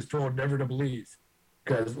was always told never to believe.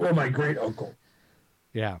 My great uncle.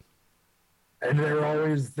 Yeah. And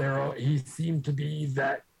he seemed to be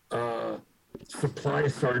that supply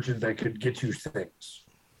sergeant that could get you things.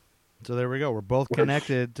 So there we go. We're both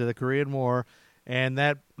connected to the Korean War, and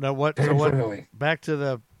back to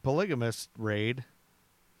the polygamist raid.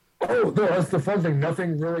 Oh no, that's the fun thing.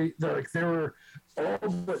 Nothing really. Like there were all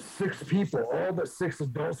but 6 people. All but 6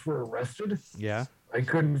 adults were arrested. Yeah. I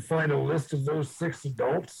couldn't find a list of those 6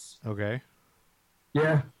 adults. Okay.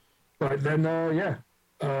 Yeah, but then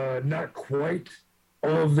not quite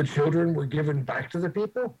all of the children were given back to the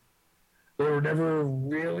people. They were never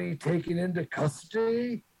really taken into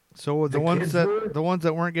custody. So the ones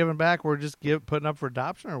that weren't given back were just putting up for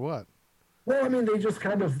adoption or what? Well, I mean, they just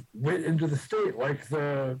kind of went into the state like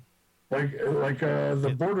the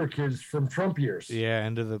border kids from Trump years. Yeah,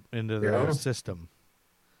 into the system.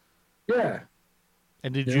 Yeah.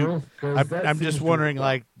 And did you? I'm just wondering,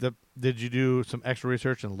 did you do some extra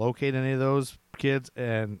research and locate any of those kids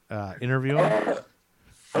and interview them?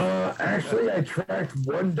 Actually, I tracked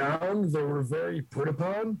one down. They were very put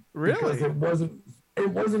upon. Really? Because it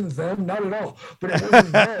wasn't them, not at all. But it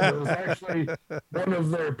wasn't them. It was actually one of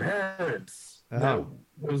their parents that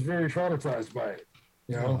was very traumatized by it.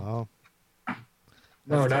 Oh.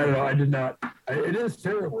 No, not at all. I did not. It is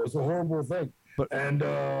terrible. It's a horrible thing. And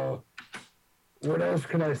what else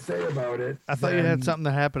can I say about it? I thought you had something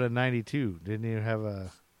that happened in '92. Didn't you have a?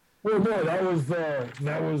 Well, no, that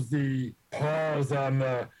was the pause on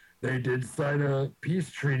they did sign a peace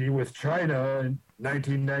treaty with China in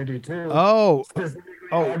 1992. Oh, specifically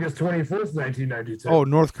August 24th, 1992. Oh,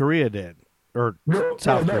 North Korea did, or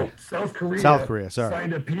South Korea? No, South Korea. South Korea, sorry.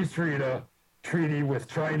 Signed a peace treaty with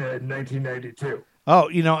China in 1992.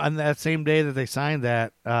 Oh, on that same day that they signed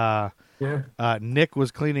that, Yeah. Nick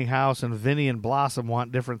was cleaning house, and Vinny and Blossom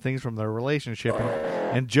want different things from their relationship.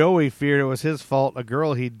 And Joey feared it was his fault. A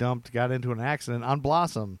girl he dumped got into an accident on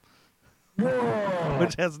Blossom,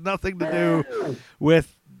 which has nothing to do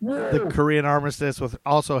with the Korean armistice. With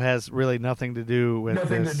also has really nothing to do with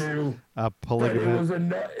this polygamy.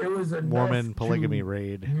 It was Mormon polygamy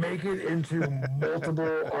raid. Make it into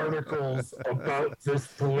multiple articles about this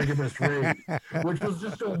polygamous raid, which was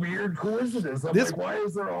just a weird coincidence. I'm like, why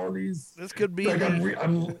is there all these? This could be. Like,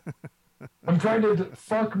 I'm trying to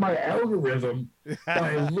fuck my algorithm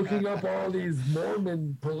by looking up all these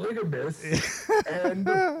Mormon polygamists, and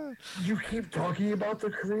you keep talking about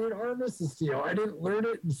the Korean armistice deal. I didn't learn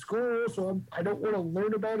it in school, so I don't want to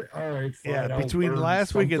learn about it. All right, fine. Yeah, between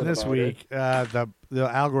last week and this week, the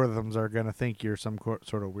algorithms are going to think you're some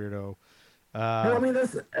sort of weirdo. Well, I mean,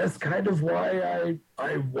 that's kind of why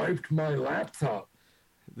I wiped my laptop.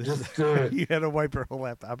 You had to wipe your whole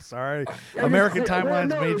laptop. I'm sorry. American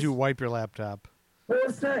Timelines made you wipe your laptop. Well,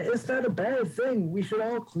 it's not a bad thing. We should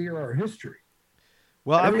all clear our history.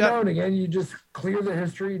 Well, Every now and again, you just clear the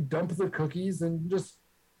history, dump the cookies, and just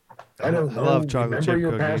I love chocolate chip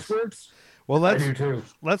your cookies. Passwords. Well, I do too.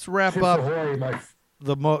 Let's wrap Chips up Ahoy,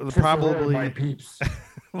 probably my Peeps.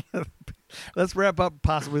 Let's wrap up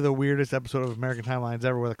possibly the weirdest episode of American Timelines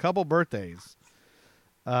ever with a couple birthdays.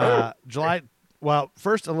 July. Well,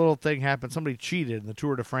 first a little thing happened. Somebody cheated in the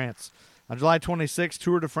Tour de France. On July 26th,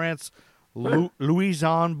 Tour de France,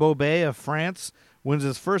 Louis-Jean Bobet of France wins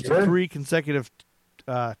his first of 3 consecutive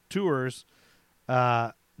tours,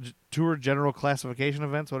 tour general classification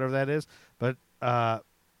events, whatever that is. But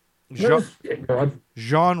Jean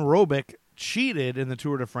Robic cheated in the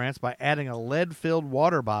Tour de France by adding a lead-filled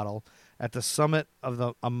water bottle at the summit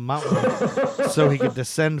of a mountain so he could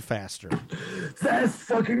descend faster. That's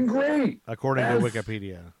fucking great. According to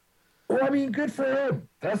Wikipedia. Well, I mean, good for him.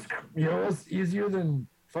 That's, it's easier than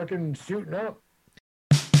fucking shooting up.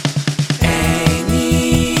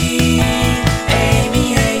 Amy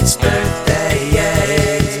hates birthdays.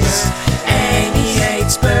 Amy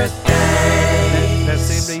hates birthdays. That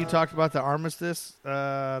same day you talked about the armistice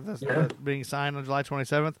that's being signed on July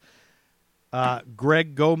 27th,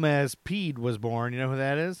 Greg Gomez Peed was born. You know who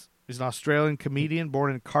that is? He's an Australian comedian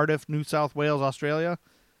born in Cardiff, New South Wales, Australia,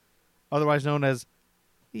 otherwise known as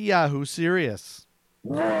Yahoo Serious.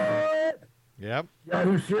 What? Yep.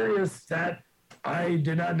 Yahoo Serious. That I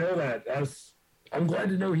did not know that. I'm glad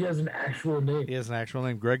to know he has an actual name. He has an actual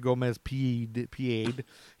name, Greg Gomez Peed.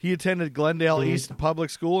 He attended Glendale East Public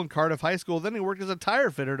School and Cardiff High School. Then he worked as a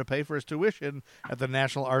tire fitter to pay for his tuition at the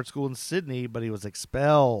National Art School in Sydney, but he was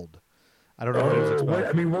expelled. I don't know what he was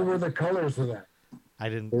expelled. What were the colors of that? I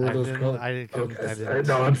didn't. No,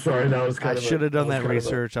 I'm sorry. That was I should have done that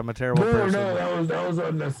research. I'm a terrible person. No, that was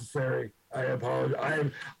unnecessary. I apologize.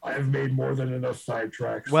 I have made more than enough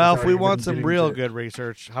sidetracks. Well, if we want some real good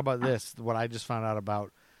research, how about this? What I just found out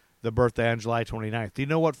about the birthday on July 29th. Do you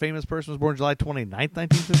know what famous person was born July 29th,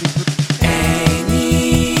 1953?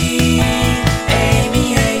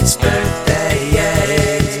 Amy hates birthdays.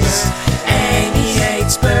 Amy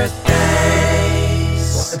hates birthdays.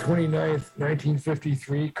 July 29th,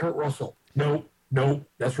 1953. Kurt Russell. Nope,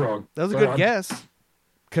 that's wrong. That was a good guess.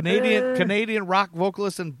 Canadian rock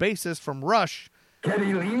vocalist and bassist from Rush.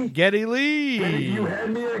 Geddy Lee. You had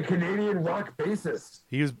me a Canadian rock bassist.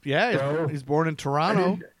 He's born in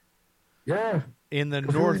Toronto. In the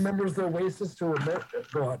north. He remembers the Oasis to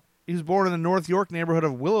go on. He was born in the North York neighborhood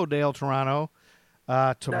of Willowdale, Toronto,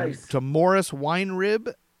 to Morris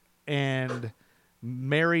Weinrib and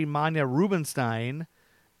Mary Manya Rubenstein.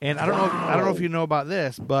 And I don't know if you know about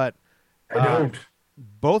this, but I don't.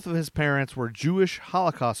 Both of his parents were Jewish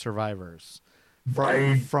Holocaust survivors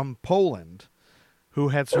from Poland, who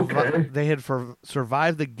had survived. They had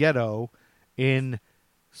survived the ghetto in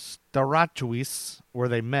Starachowice, where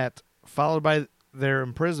they met, followed by their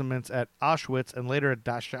imprisonments at Auschwitz and later at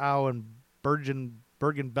Dachau and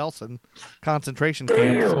Bergen-Belsen concentration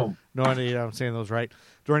camps. No idea I'm saying those right.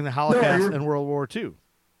 During the Holocaust and World War II.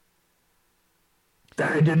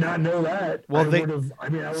 I did not know that. Well,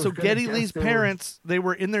 Geddy Lee's parents, they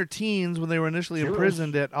were in their teens when they were initially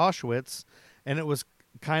imprisoned at Auschwitz, and it was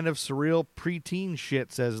kind of surreal preteen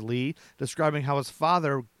shit, says Lee, describing how his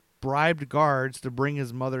father bribed guards to bring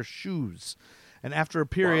his mother shoes. And after a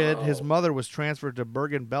period, his mother was transferred to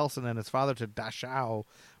Bergen-Belsen and his father to Dachau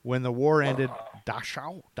when the war ended.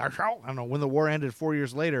 Dachau? I don't know. When the war ended 4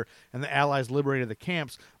 years later and the Allies liberated the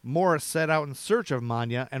camps, Morris set out in search of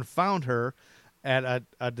Manya and found her at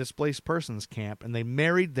a displaced persons camp, and they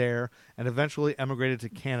married there and eventually emigrated to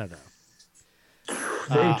Canada.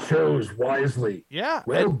 They chose wisely. Yeah.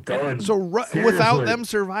 Well done. So Seriously. without them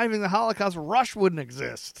surviving the Holocaust, Rush wouldn't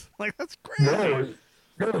exist. Like, that's great.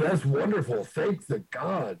 No, that's wonderful. Thank the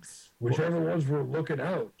gods. Whichever ones were looking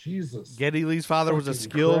out. Jesus. Geddy Lee's father was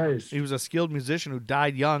Christ. he was a skilled musician who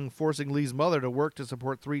died young, forcing Lee's mother to work to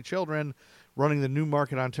support 3 children, running the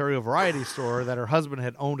Newmarket, Ontario variety store that her husband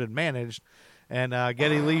had owned and managed. And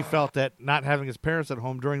Geddy Lee felt that not having his parents at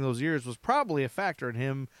home during those years was probably a factor in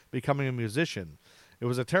him becoming a musician. It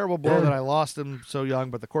was a terrible blow that I lost him so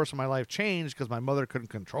young, but the course of my life changed because my mother couldn't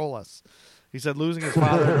control us. He said losing his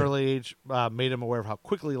father at an early age made him aware of how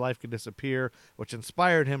quickly life could disappear, which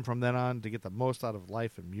inspired him from then on to get the most out of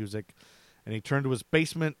life and music. And he turned his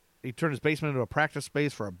basement into a practice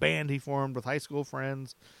space for a band he formed with high school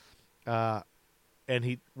friends. And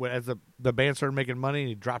as the band started making money,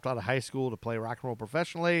 he dropped out of high school to play rock and roll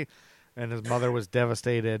professionally. And his mother was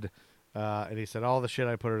devastated. And he said, all the shit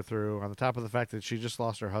I put her through, on the top of the fact that she just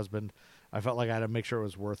lost her husband, I felt like I had to make sure it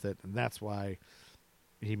was worth it. And that's why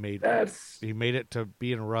he made it to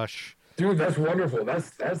be in Rush. Dude, that's wonderful. That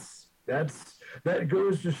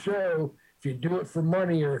goes to show if you do it for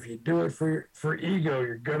money or if you do it for ego,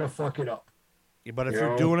 you're gonna fuck it up. But if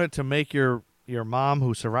you're doing it to make your mom,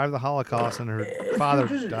 who survived the Holocaust and her father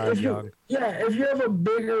died young. Yeah, if you have a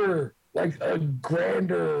bigger, like a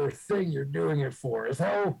grander thing you're doing it for, is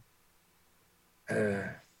how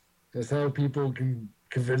people can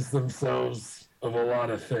convince themselves of a lot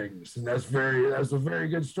of things, and that's a very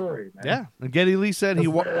good story, man. Yeah, and Geddy Lee said he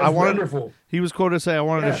was quoted to say, I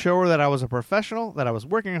wanted to show her that I was a professional, that I was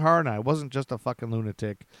working hard, and I wasn't just a fucking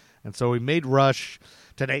lunatic. And so he made Rush.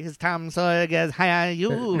 Today's Tom Sawyer gets how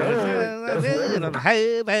you.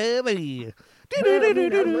 Hey, baby.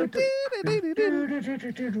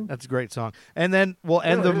 That's a great song. And then we'll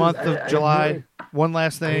end the month of July. One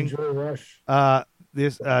last thing. Enjoy Rush.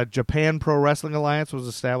 This Japan Pro Wrestling Alliance was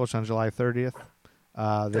established on July 30th.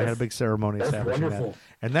 They had a big ceremony establishing that.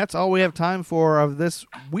 And that's all we have time for of this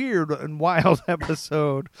weird and wild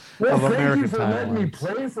episode of American Timelines. Thank you for letting me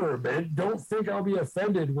play for a bit. Don't think I'll be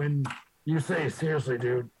offended when you say, seriously,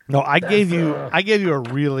 dude. No, I gave you a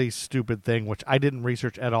really stupid thing, which I didn't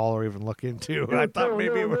research at all or even look into. I thought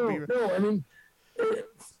maybe it would be. No, I mean,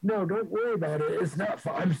 don't worry about it. It's not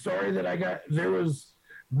fun. I'm sorry that there was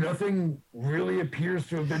nothing really appears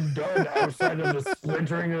to have been done outside of the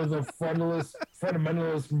splintering of the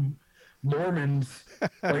fundamentalist Mormons.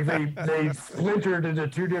 Like they splintered into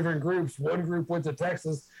 2 different groups. One group went to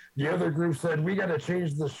Texas. The other group said, we got to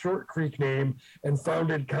change the Short Creek name, and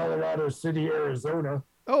founded Colorado City, Arizona.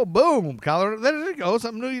 Oh, boom. Colorado. There you go.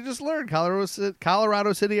 Something new you just learned.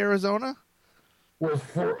 Colorado City, Arizona was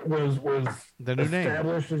the new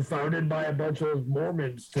established name. And founded by a bunch of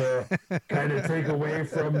Mormons to kind of take away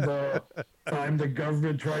from the time the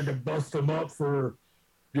government tried to bust them up for,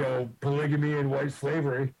 polygamy and white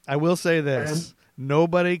slavery. I will say this.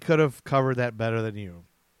 Nobody could have covered that better than you.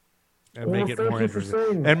 And make it more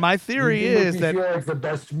interesting. And my theory is that you feel like the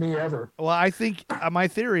best me ever. Well, I think my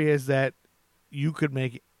theory is that you could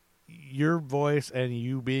make your voice and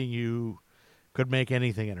you being you could make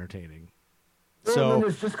anything entertaining. So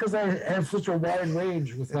it's just because I have such a wide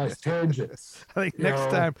range with my tangents. I think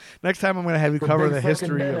next time I'm going to have you cover the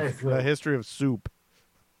history of soup.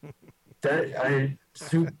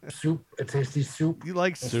 Soup, a tasty soup. You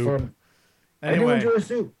like That's soup. Fun. Anyway, I do enjoy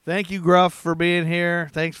soup. Thank you, Gruff, for being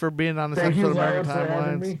here. Thanks for being on this episode of American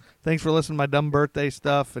Timelines. Thanks for listening to my dumb birthday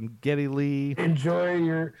stuff and Geddy Lee. I enjoy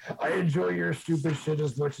your stupid shit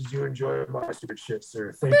as much as you enjoy my stupid shit,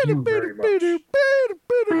 sir. Thank you very much.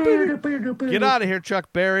 Get out of here,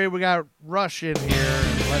 Chuck Berry. We got Rush in here.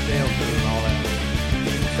 Let Dale do it and all that.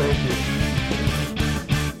 Thank you.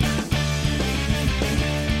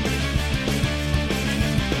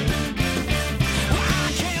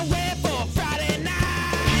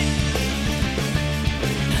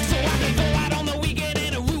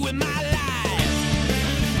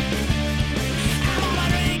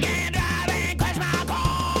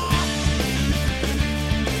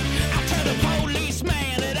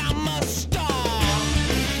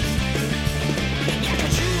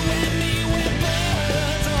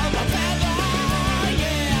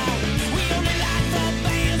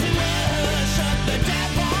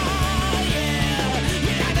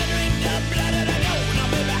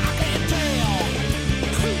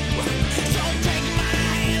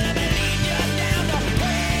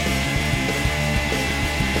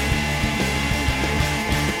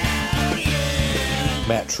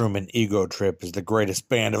 Matt Truman Ego Trip is the greatest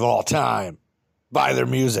band of all time. Buy their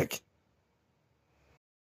music.